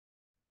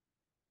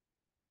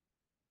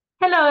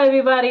Hello,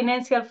 everybody.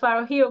 Nancy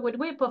Alfaro here with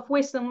Whip of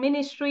Wisdom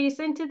Ministries.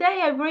 And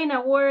today I bring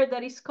a word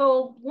that is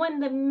called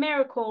When the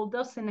Miracle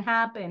Doesn't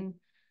Happen.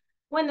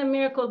 When the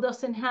miracle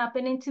doesn't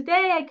happen. And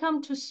today I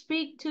come to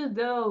speak to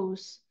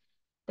those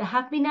that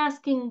have been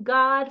asking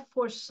God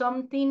for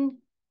something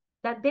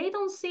that they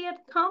don't see it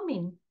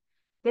coming.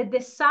 The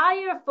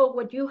desire for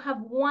what you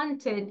have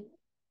wanted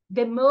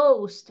the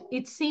most,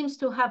 it seems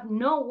to have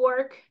no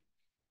work.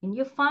 And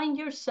you find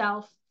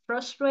yourself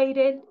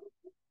frustrated,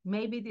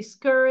 maybe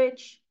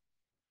discouraged.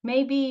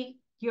 Maybe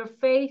your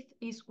faith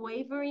is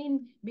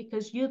wavering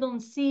because you don't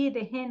see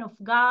the hand of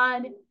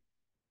God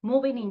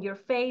moving in your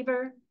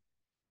favor.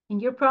 And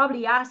you're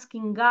probably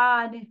asking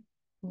God,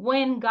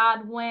 when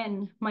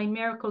my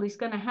miracle is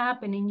going to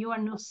happen, and you are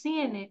not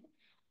seeing it.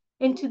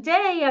 And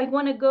today I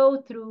want to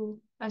go through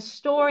a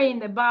story in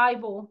the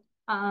Bible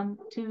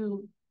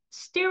to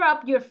stir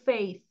up your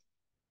faith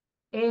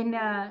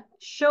and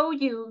show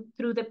you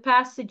through the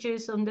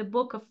passages on the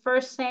book of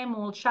 1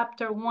 Samuel,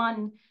 chapter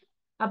 1,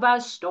 about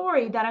a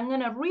story that I'm going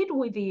to read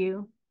with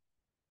you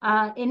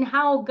in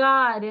how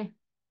God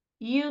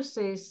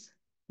uses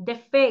the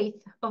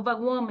faith of a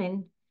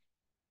woman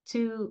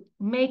to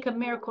make a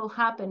miracle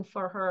happen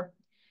for her.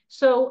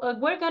 So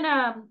we're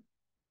going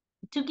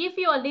to give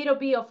you a little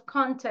bit of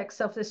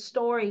context of the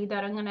story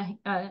that I'm going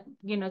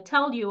to,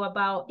 tell you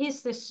about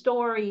is the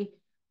story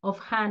of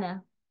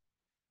Hannah.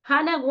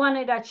 Hannah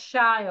wanted a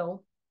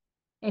child,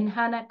 and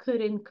Hannah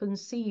couldn't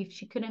conceive.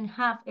 She couldn't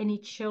have any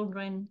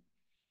children.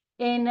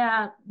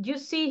 And you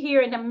see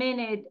here in a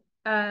minute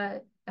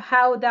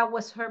how that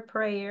was her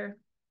prayer,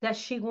 that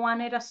she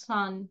wanted a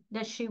son,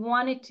 that she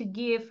wanted to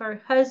give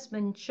her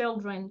husband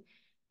children,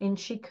 and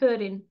she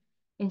couldn't.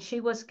 And she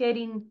was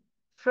getting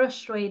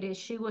frustrated.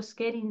 She was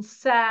getting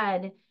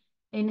sad.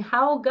 And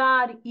how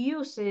God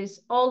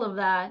uses all of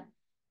that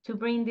to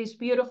bring this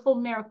beautiful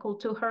miracle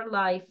to her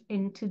life.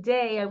 And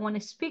today I want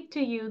to speak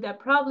to you that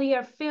probably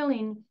are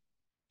feeling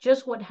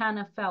just what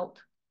Hannah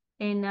felt.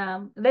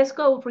 And let's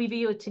go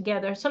review it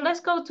together. So let's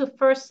go to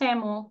 1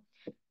 Samuel.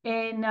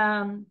 And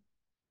I'm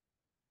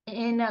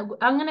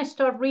going to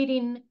start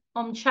reading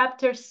on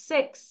chapter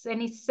 6.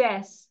 And it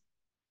says,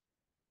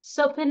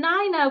 So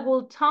Peninnah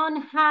will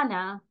taunt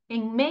Hannah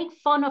and make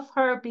fun of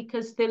her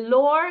because the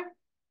Lord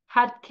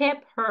had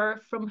kept her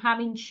from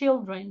having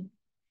children.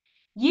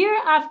 Year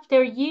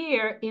after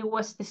year, it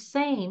was the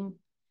same.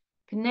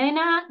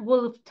 Peninnah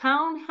will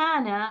taunt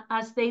Hannah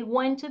as they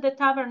went to the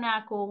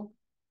tabernacle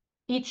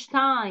each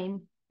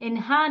time, and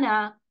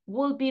Hannah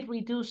will be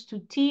reduced to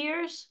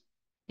tears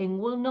and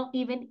will not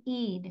even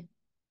eat.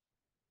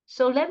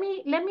 So let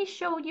me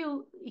show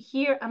you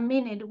here a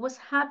minute what's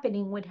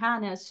happening with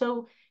Hannah.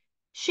 So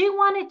she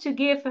wanted to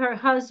give her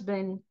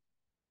husband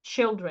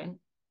children.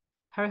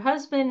 Her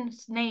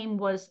husband's name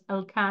was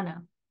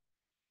Elkanah.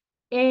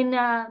 And,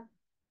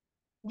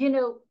 you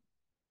know,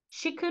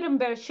 she couldn't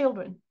bear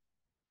children.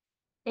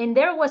 And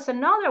there was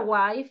another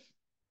wife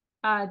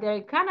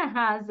that kind of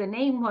has, the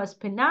name was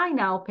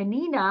Penina or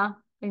Penina,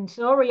 and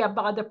sorry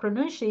about the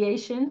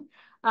pronunciation,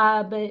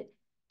 but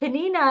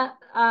Penina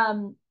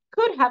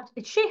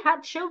she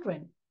had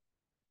children.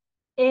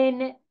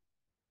 And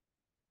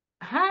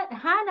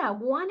Hannah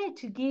wanted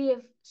to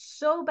give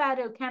so bad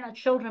Elkanah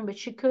children, but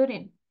she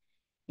couldn't.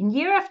 And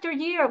year after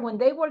year, when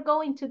they were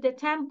going to the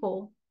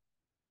temple,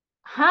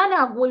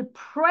 Hannah will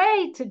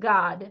pray to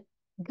God,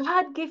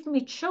 God, give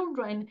me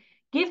children,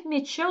 give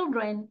me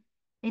children.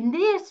 And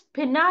this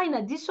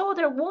Penina, this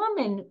other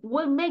woman,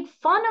 will make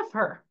fun of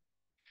her,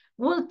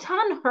 will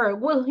taunt her,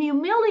 will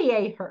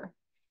humiliate her.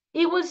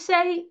 It will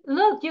say,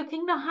 look, you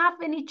cannot have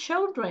any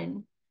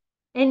children.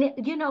 And,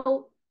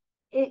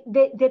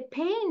 the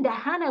pain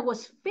that Hannah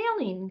was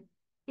feeling,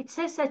 it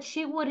says that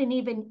she wouldn't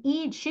even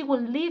eat. She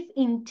would live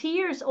in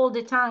tears all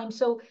the time.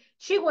 So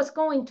she was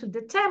going to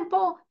the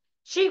temple,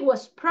 she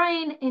was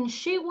praying, and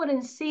she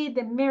wouldn't see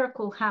the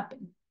miracle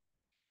happen.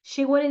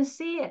 She wouldn't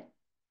see it.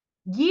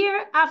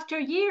 Year after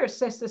year,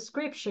 says the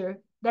scripture,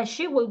 that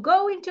she will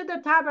go into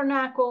the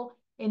tabernacle,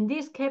 and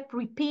this kept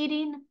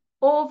repeating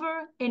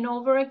over and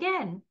over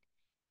again.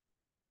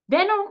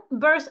 Then on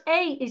verse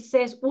 8, it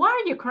says, why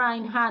are you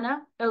crying,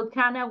 Hannah?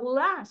 Elkanah will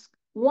ask,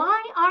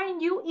 why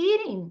aren't you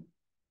eating?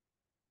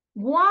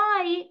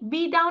 Why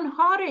be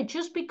downhearted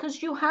just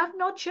because you have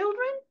no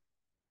children?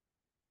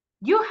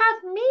 You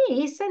have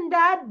me. Isn't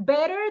that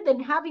better than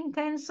having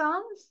 10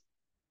 sons?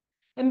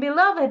 And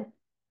beloved,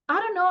 I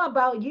don't know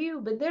about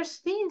you, but there's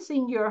things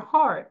in your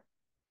heart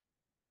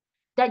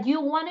that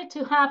you want it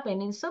to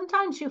happen. And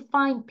sometimes you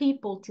find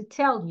people to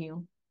tell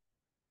you,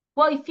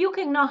 well, if you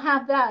cannot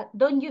have that,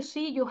 don't you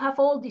see you have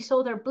all these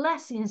other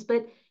blessings?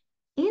 But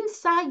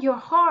inside your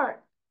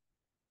heart,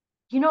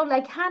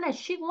 like Hannah,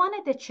 she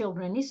wanted the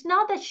children. It's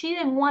not that she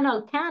didn't want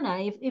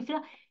Elkanah. If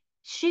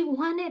she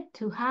wanted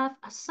to have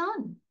a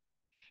son.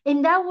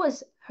 And that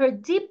was her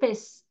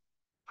deepest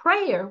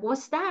prayer,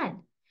 was that.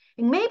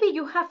 And maybe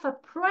you have a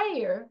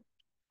prayer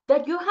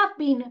that you have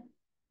been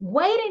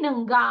waiting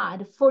on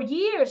God for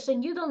years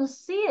and you don't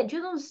see it.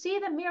 You don't see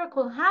the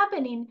miracle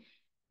happening.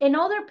 And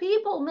other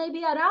people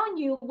maybe around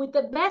you with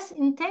the best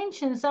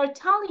intentions are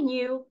telling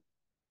you,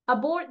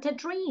 abort the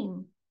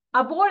dream,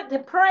 abort the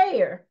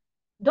prayer.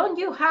 Don't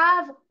you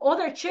have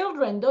other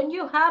children? Don't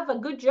you have a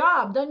good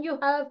job? Don't you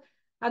have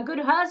a good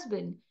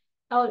husband?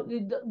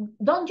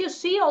 Don't you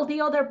see all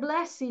the other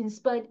blessings?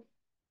 But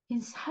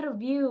inside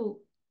of you,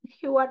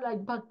 you are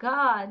like, but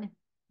God,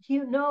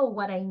 you know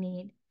what I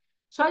need.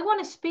 So I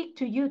want to speak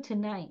to you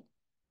tonight,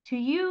 to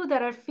you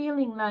that are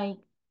feeling like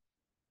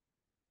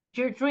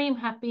your dream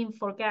have been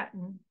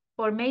forgotten,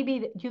 or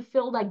maybe you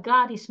feel like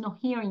God is not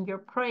hearing your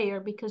prayer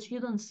because you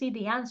don't see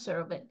the answer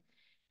of it.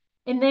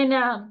 And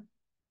then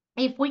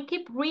if we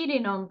keep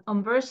reading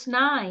on verse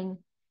 9,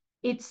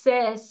 it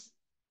says,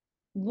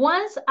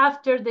 once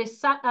after the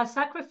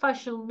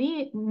sacrificial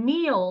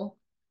meal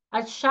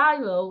at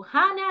Shiloh,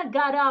 Hannah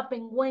got up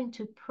and went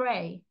to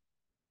pray.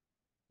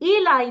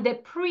 Eli, the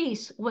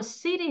priest, was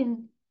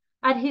sitting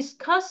at his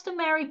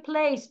customary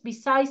place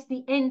beside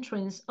the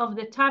entrance of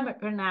the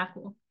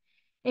tabernacle.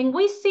 And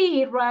we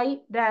see, right,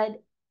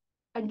 that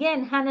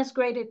again, Hannah's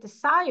greatest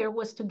desire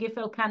was to give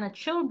Elkanah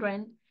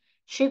children.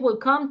 She will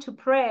come to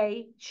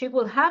pray. She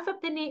will have a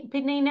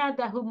Penina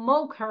that will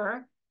mock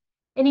her.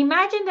 And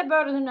imagine the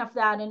burden of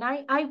that. And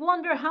I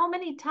wonder how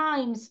many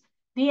times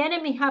the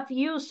enemy have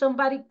used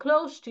somebody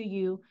close to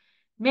you.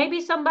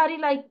 Maybe somebody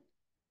like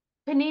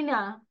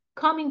Penina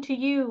coming to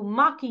you,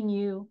 mocking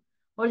you.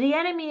 Or the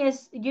enemy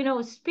is,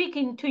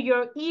 speaking to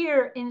your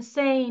ear and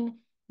saying,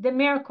 the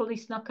miracle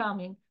is not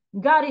coming.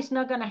 God is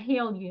not going to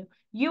heal you.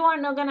 You are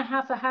not going to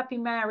have a happy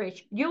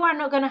marriage. You are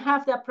not going to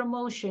have that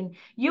promotion.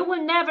 You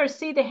will never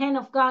see the hand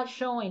of God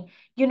showing,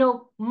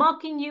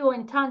 mocking you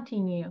and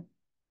taunting you.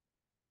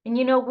 And,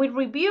 we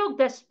rebuke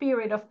the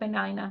spirit of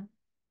Penina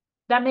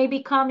that may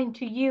be coming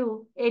to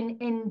you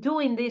in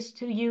doing this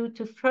to you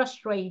to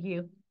frustrate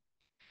you.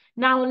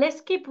 Now,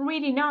 let's keep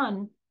reading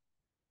on.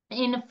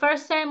 In 1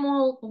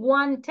 Samuel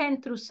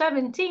 1:10 through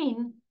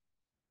 17,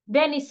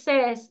 then it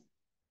says,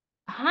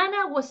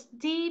 Hannah was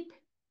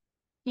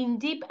in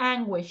deep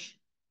anguish,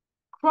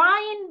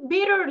 crying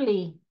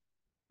bitterly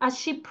as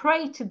she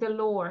prayed to the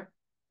Lord.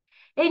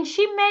 And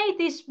she made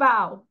this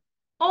vow,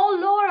 O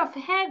Lord of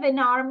heaven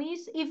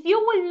armies, if you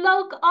will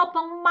look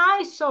upon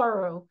my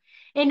sorrow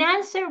and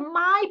answer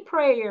my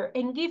prayer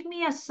and give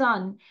me a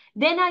son,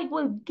 then I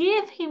will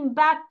give him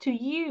back to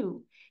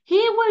you.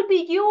 He will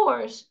be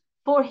yours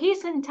for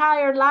his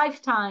entire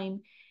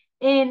lifetime.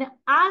 And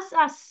as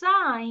a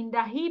sign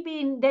that he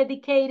been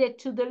dedicated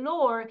to the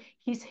Lord,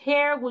 his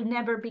hair will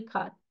never be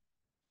cut.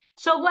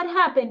 So what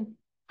happened?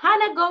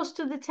 Hannah goes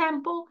to the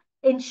temple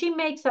and she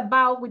makes a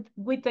vow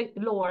with the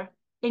Lord.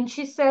 And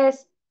she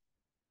says,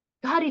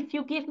 God, if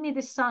you give me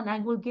the son, I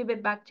will give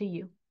it back to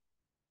you.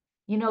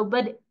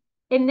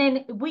 And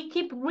then we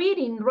keep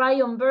reading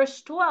right on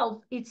verse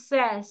 12. It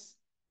says,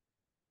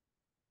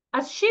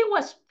 as she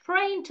was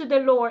praying to the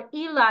Lord,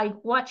 Eli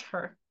watched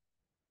her.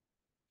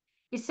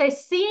 It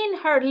says, seeing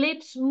her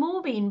lips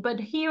moving, but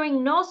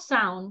hearing no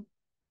sound,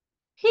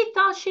 he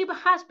thought she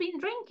has been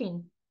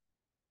drinking.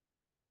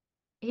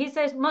 He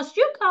says, must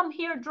you come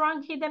here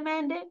drunk? He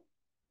demanded.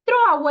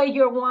 Throw away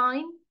your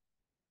wine.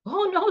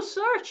 Oh, no,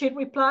 sir, she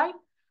replied.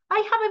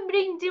 I haven't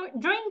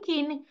been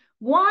drinking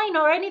wine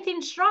or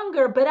anything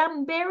stronger, but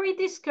I'm very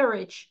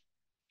discouraged.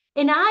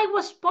 And I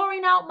was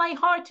pouring out my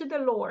heart to the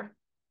Lord.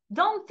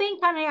 Don't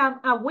think I am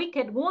a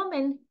wicked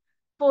woman,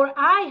 for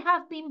I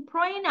have been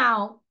praying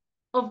out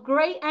of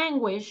great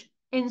anguish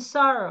and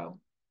sorrow.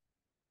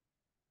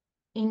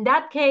 In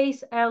that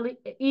case,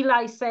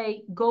 Eli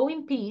say, go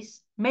in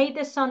peace. May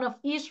the son of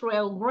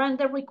Israel grant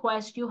the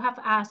request you have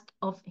asked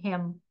of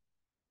him.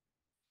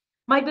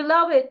 My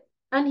beloved,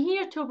 I'm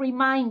here to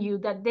remind you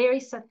that there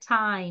is a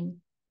time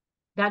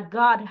that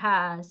God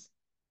has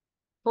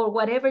for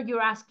whatever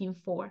you're asking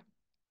for.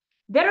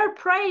 There are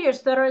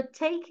prayers that are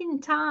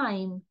taking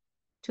time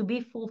to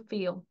be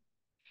fulfilled.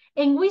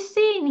 And we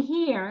see in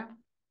here,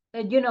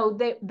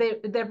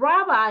 the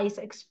rabbis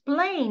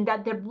explain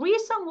that the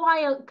reason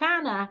why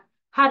Elkanah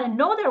had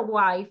another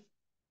wife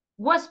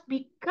was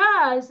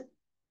because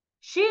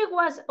she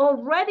was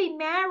already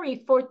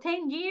married for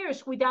 10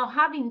 years without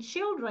having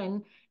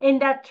children. And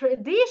that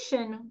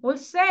tradition will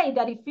say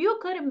that if you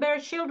couldn't bear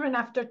children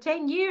after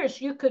 10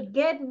 years, you could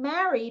get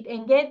married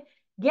and get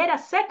a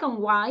second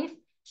wife,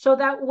 so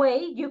that way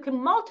you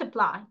can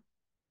multiply.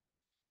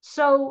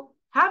 So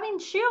having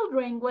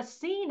children was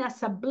seen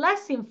as a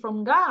blessing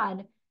from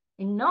God,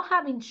 and not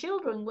having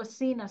children was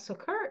seen as a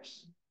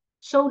curse.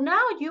 So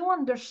now you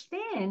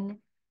understand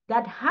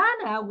that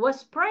Hannah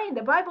was praying.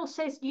 The Bible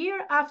says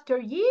year after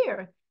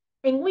year.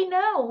 And we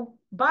know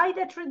by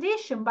the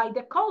tradition, by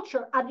the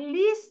culture, at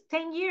least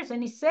 10 years.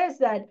 And it says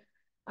that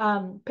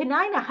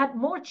Penina had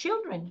more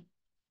children.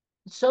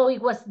 So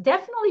it was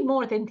definitely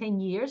more than 10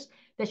 years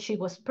that she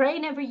was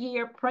praying every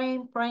year,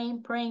 praying,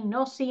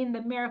 not seeing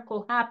the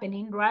miracle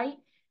happening, right?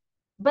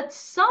 But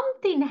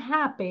something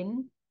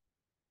happened,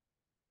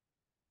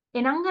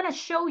 and I'm going to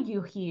show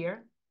you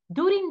here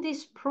during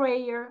this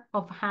prayer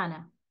of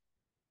Hannah.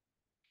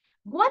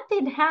 What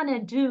did Hannah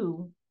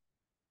do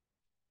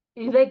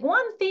Like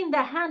one thing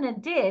that Hannah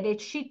did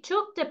is she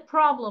took the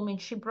problem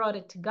and she brought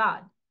it to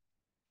God.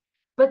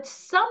 But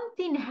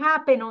something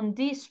happened on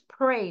this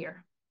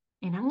prayer,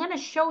 and I'm going to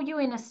show you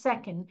in a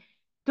second.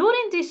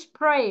 During this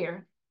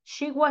prayer,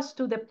 she was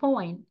to the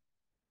point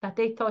that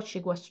they thought she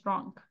was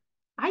drunk.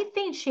 I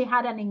think she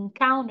had an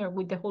encounter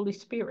with the Holy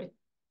Spirit,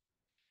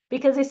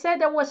 because it said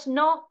there was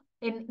no,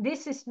 and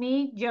this is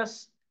me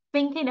just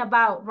thinking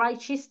about,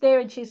 right? She's there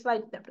and she's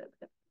like,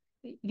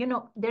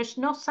 there's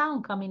no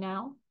sound coming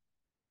out.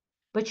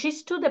 But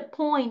she's to the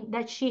point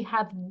that she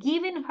have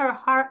given her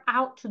heart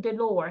out to the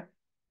Lord.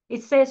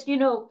 It says,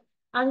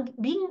 I'm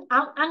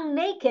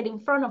naked in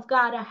front of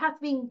God. I have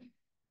been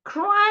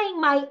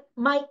crying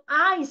my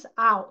eyes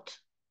out.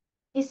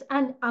 It's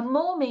a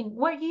moment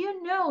where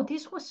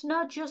this was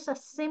not just a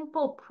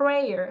simple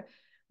prayer,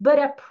 but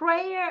a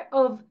prayer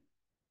of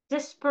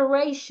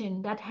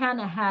desperation that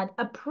Hannah had,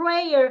 a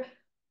prayer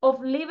of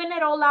leaving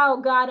it all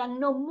out, God, and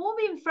no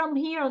moving from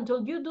here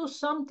until you do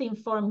something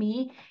for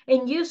me.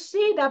 And you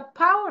see that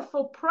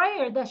powerful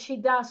prayer that she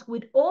does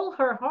with all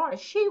her heart.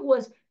 She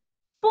was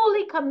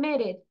fully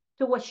committed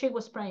to what she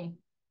was praying,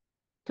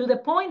 to the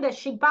point that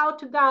she bowed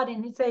to God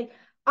and he said,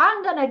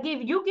 I'm gonna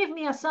give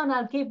me a son,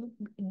 I'll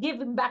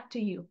give him back to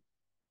you.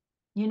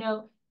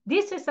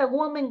 This is a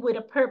woman with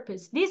a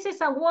purpose. This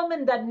is a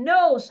woman that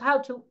knows how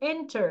to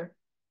enter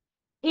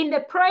in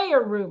the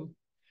prayer room.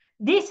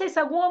 This is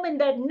a woman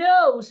that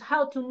knows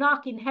how to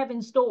knock in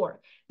heaven's door.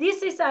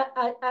 This is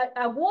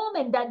a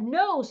woman that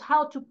knows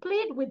how to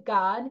plead with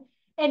God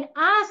and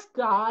ask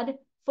God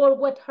for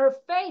what her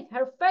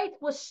faith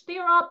was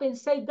stir up and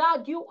say,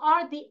 God, you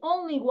are the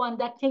only one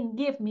that can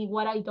give me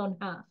what I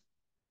don't have.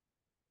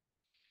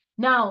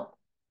 Now,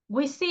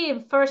 we see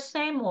in 1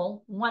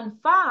 Samuel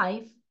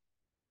 1:5,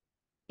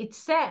 it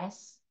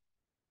says,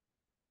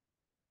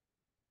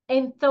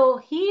 and though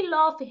he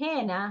loved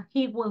Hannah,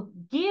 he will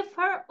give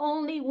her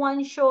only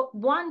one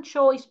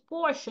choice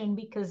portion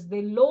because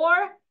the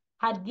Lord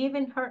had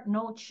given her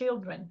no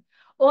children.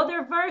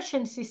 Other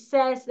versions, it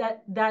says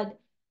that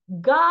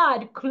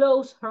God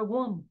closed her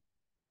womb.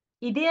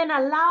 He didn't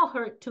allow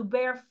her to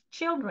bear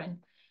children.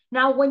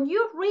 Now, when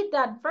you read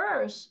that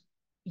verse,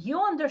 you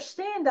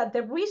understand that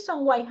the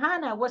reason why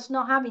Hannah was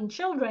not having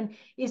children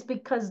is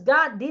because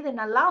God didn't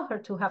allow her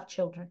to have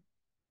children.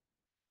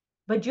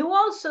 But you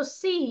also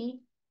see,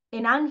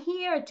 and I'm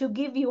here to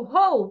give you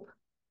hope,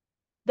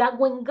 that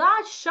when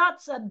God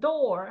shuts a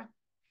door,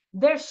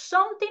 there's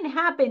something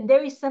happened.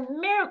 There is a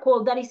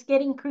miracle that is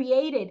getting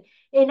created.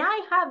 And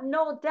I have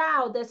no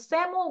doubt that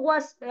Samuel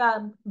was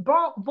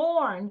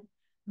born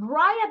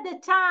right at the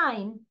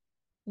time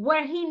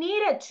where he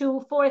needed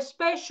to for a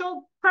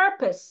special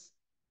purpose.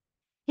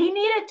 He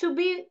needed to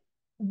be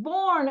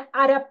born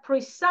at a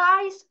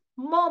precise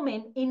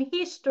moment in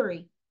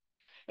history.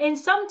 And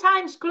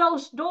sometimes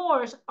closed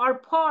doors are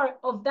part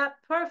of that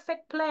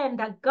perfect plan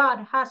that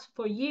God has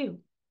for you.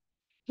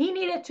 He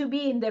needed to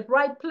be in the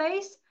right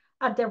place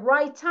at the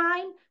right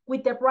time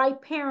with the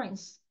right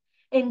parents.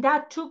 And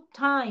that took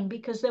time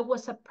because there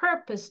was a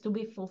purpose to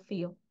be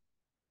fulfilled.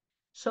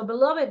 So,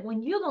 beloved,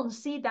 when you don't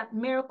see that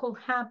miracle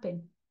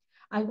happen,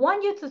 I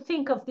want you to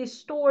think of this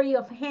story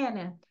of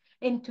Hannah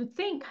and to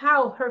think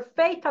how her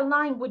faith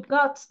aligned with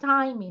God's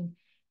timing.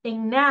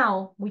 And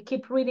now we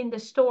keep reading the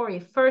story,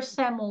 1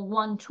 Samuel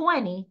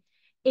 1:20.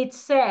 It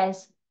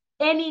says,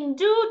 and in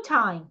due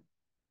time,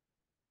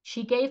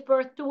 she gave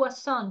birth to a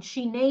son.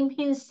 She named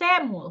him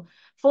Samuel,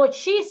 for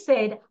she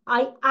said,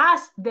 I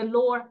asked the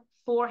Lord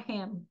for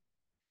him.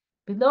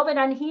 Beloved,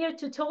 I'm here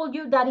to tell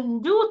you that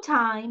in due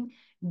time,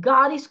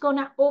 God is going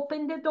to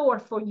open the door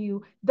for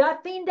you.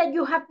 That thing that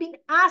you have been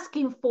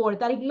asking for,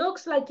 that it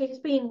looks like it's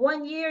been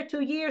 1 year,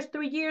 2 years,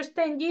 3 years,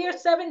 10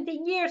 years,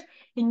 17 years,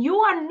 and you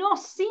are not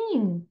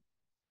seeing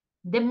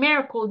the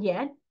miracle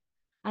yet.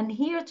 I'm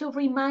here to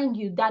remind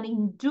you that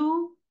in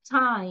due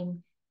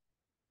time,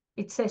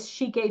 it says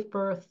she gave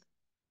birth.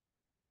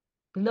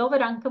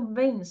 Beloved, I'm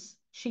convinced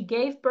she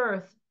gave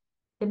birth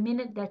the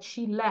minute that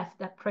she left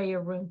that prayer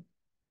room.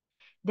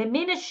 The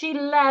minute she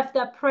left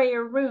that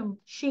prayer room,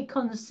 she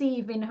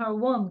conceived in her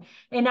womb.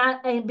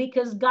 And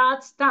because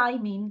God's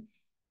timing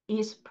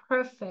is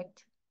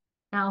perfect.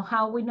 Now,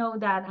 how we know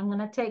that? I'm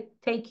going to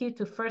take you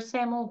to 1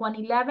 Samuel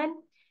 1:11.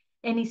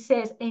 And it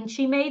says, and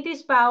she made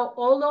this vow,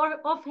 O Lord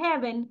of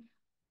heaven.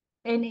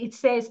 And it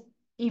says,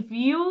 if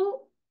you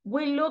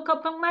will look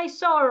upon my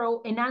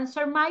sorrow and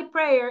answer my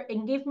prayer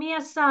and give me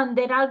a son,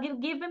 then I'll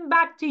give him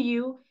back to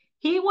you.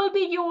 He will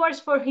be yours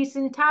for his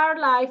entire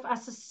life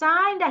as a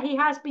sign that he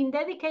has been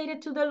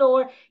dedicated to the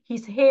Lord.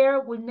 His hair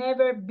will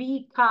never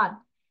be cut.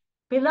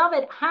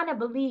 Beloved, Hannah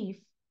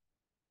believed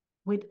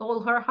with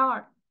all her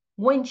heart.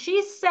 When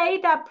she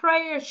said that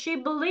prayer, she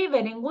believed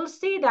it. And we'll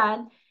see that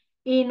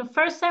in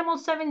 1 Samuel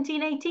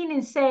 17:18,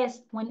 it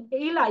says, when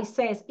Eli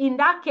says, in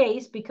that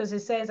case, because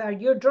it says, are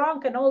you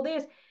drunk and all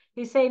this?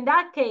 He said, in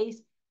that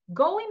case,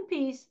 go in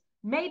peace.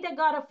 May the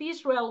God of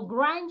Israel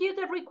grant you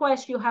the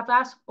request you have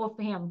asked of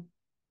him.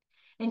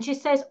 And she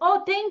says,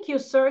 oh, thank you,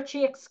 sir,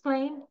 she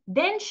exclaimed.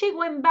 Then she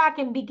went back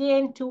and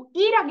began to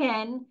eat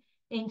again.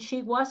 and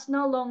she was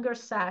no longer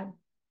sad.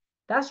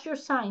 That's your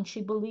sign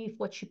she believed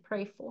what she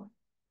prayed for.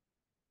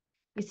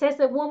 It says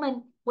the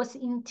woman was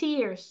in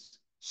tears.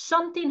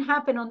 Something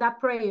happened on that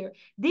prayer.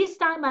 This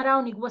time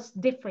around, it was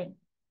different.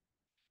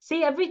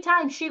 See, every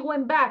time she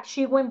went back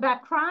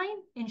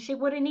crying and she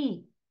wouldn't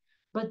eat.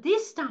 But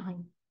this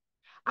time,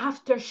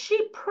 after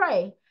she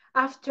prayed,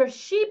 after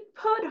she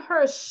put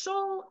her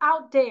soul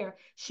out there,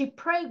 she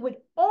prayed with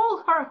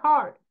all her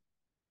heart.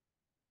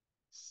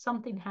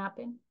 Something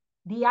happened.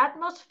 The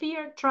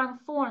atmosphere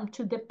transformed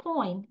to the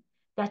point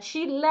that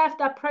she left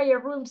that prayer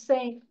room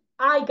saying,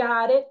 I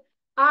got it.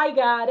 I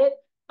got it.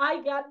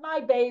 I got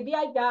my baby.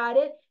 I got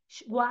it.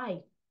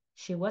 Why?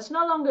 She was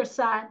no longer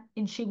sad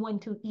and she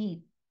went to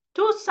eat.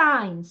 Two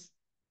signs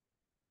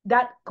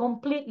that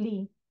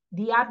completely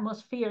the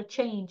atmosphere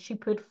changed. She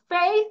put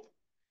faith,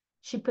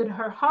 she put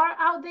her heart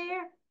out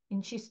there,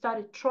 and she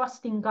started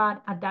trusting God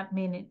at that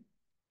minute.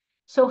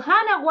 So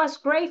Hannah was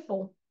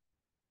grateful.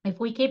 If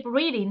we keep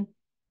reading,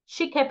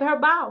 she kept her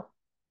vow.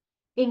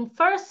 In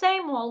 1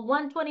 Samuel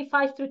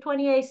 1:25 through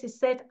 28, it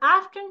said,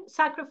 after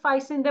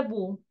sacrificing the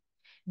bull,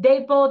 they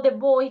brought the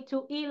boy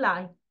to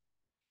Eli.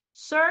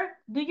 Sir,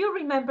 do you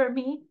remember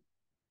me?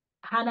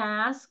 Hannah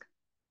asked.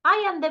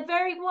 I am the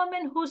very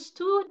woman who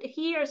stood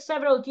here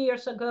several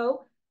years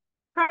ago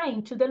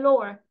praying to the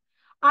Lord.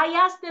 I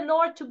asked the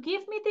Lord to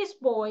give me this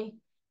boy,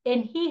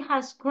 and he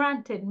has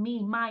granted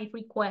me my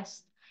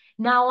request.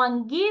 Now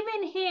I'm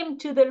giving him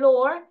to the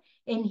Lord,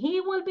 and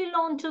he will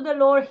belong to the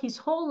Lord his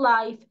whole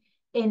life,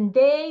 and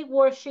they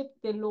worship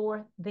the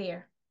Lord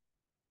there.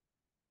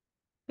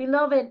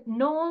 Beloved,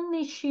 not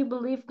only she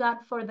believed God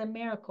for the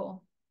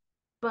miracle,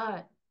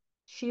 but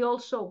she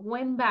also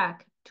went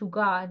back to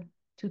God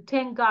to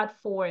thank God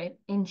for it,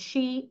 and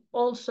she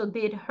also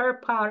did her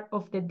part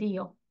of the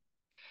deal.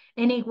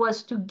 And it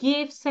was to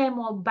give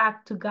Samuel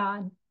back to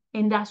God.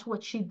 And that's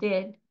what she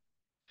did.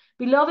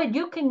 Beloved,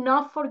 you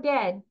cannot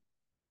forget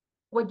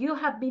what you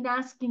have been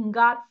asking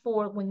God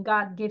for when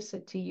God gives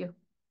it to you.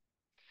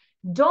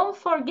 Don't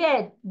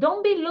forget,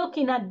 don't be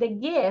looking at the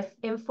gift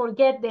and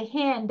forget the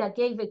hand that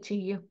gave it to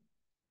you.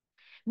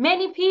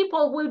 Many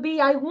people will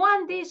be, I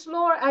want this,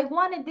 Lord, I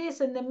wanted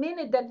this. And the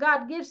minute that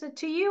God gives it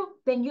to you,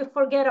 then you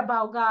forget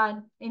about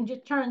God and you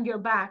turn your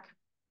back.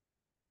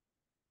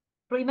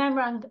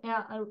 Remember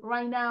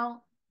right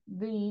now,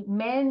 the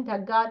men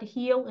that God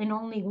healed and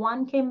only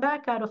one came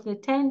back out of the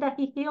 10 that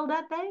he healed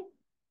that day?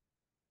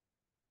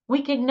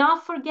 We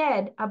cannot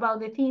forget about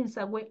the things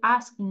that we're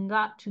asking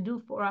God to do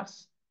for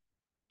us.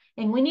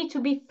 And we need to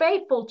be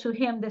faithful to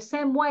him the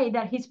same way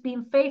that he's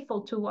been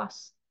faithful to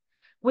us.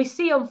 We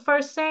see on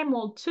 1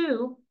 Samuel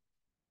 2,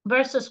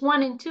 verses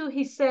 1 and 2,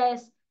 he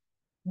says,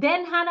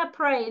 then Hannah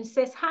prayed, and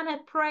says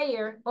Hannah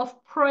prayer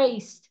of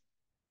praise.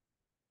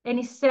 And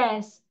he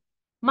says,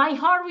 my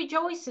heart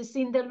rejoices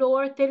in the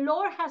Lord. The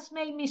Lord has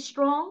made me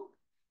strong.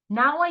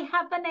 Now I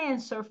have an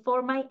answer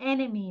for my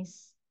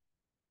enemies.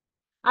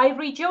 I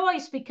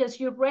rejoice because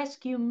you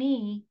rescue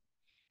me.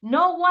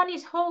 No one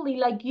is holy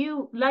like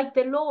you, like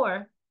the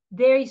Lord.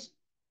 There is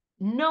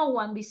no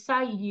one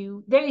beside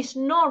you. There is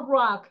no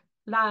rock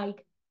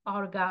like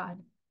our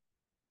God.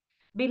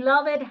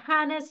 Beloved,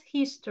 Hannah's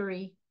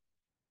history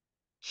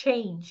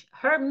changed.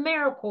 Her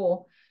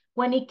miracle,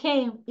 when it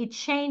came, it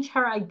changed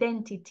her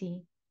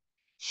identity.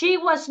 She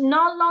was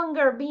no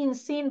longer being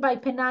seen by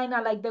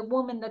Peninnah like the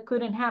woman that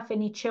couldn't have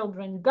any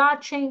children. God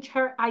changed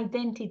her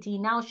identity.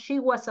 Now she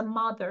was a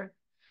mother,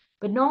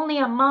 but not only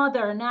a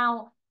mother,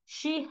 now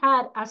she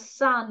had a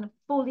son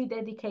fully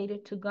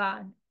dedicated to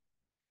God.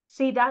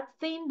 See, that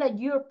thing that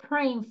you're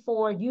praying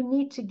for, you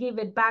need to give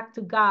it back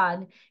to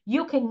God.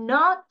 You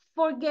cannot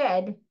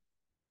forget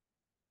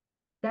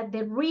that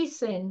the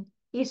reason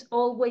is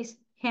always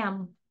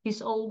Him,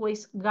 is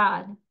always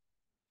God.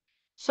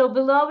 So,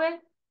 beloved,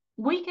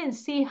 we can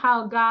see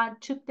how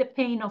God took the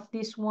pain of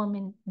this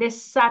woman, the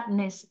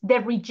sadness, the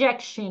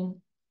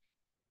rejection,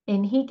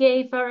 and he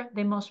gave her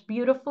the most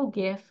beautiful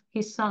gift,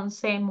 his son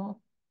Samuel.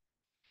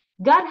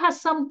 God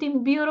has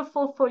something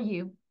beautiful for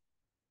you.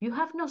 You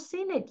have not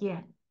seen it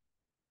yet,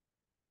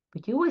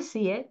 but you will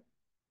see it.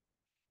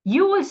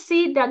 You will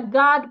see that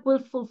God will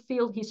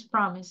fulfill his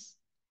promise.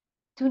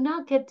 Do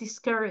not get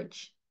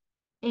discouraged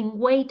and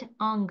wait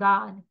on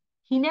God.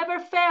 He never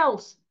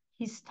fails.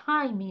 His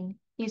timing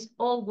is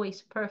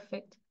always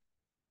perfect.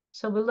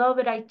 So,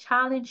 beloved, I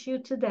challenge you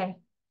today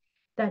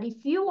that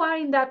if you are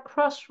in that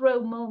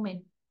crossroad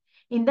moment,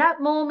 in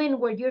that moment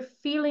where you're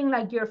feeling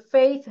like your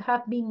faith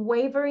have been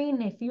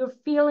wavering, if you're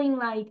feeling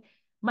like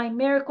my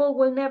miracle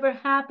will never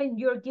happen,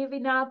 you're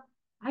giving up,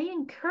 I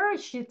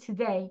encourage you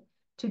today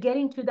to get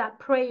into that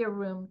prayer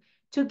room,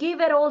 to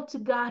give it all to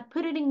God,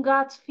 put it in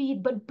God's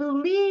feet, but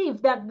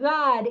believe that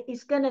God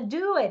is going to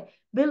do it.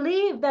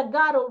 Believe that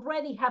God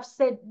already have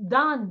said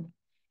done.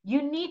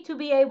 You need to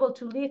be able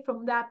to live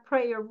from that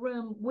prayer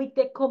room with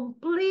the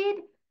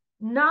complete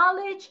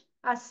knowledge,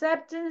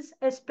 acceptance,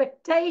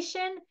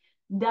 expectation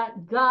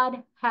that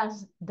God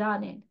has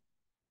done it.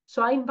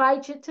 So I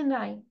invite you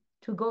tonight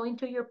to go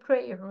into your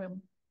prayer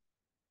room.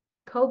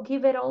 Go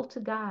give it all to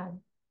God.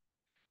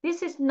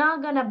 This is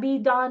not going to be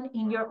done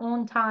in your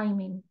own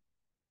timing.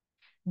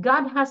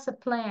 God has a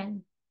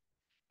plan.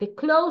 The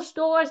closed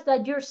doors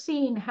that you're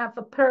seeing have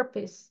a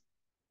purpose.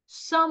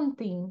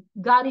 Something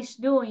God is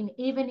doing,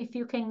 even if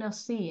you cannot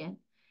see it.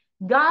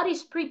 God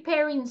is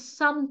preparing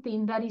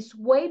something that is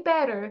way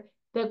better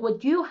than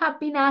what you have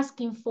been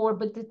asking for,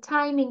 but the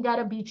timing got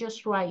to be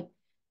just right.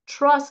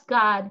 Trust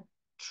God,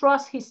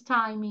 trust His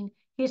timing.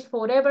 He's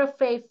forever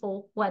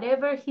faithful.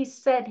 Whatever He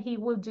said He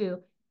will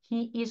do,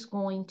 He is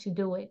going to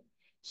do it.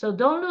 So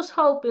don't lose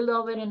hope,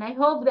 beloved, and I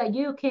hope that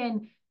you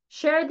can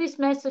share this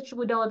message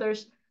with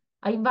others.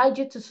 I invite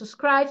you to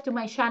subscribe to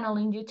my channel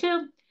in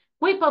YouTube.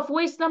 Whip of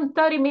Wisdom,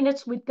 30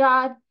 Minutes with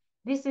God.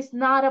 This is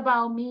not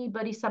about me,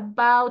 but it's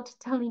about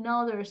telling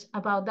others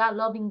about that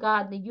loving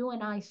God that you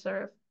and I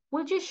serve.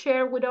 Would you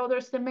share with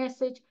others the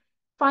message?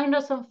 Find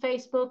us on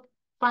Facebook,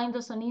 find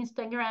us on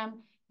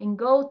Instagram, and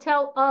go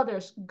tell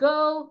others.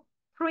 Go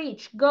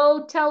preach,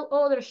 go tell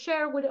others,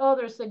 share with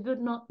others the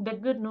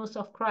good news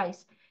of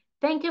Christ.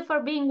 Thank you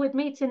for being with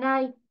me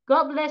tonight.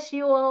 God bless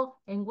you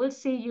all, and we'll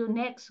see you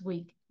next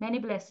week. Many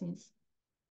blessings.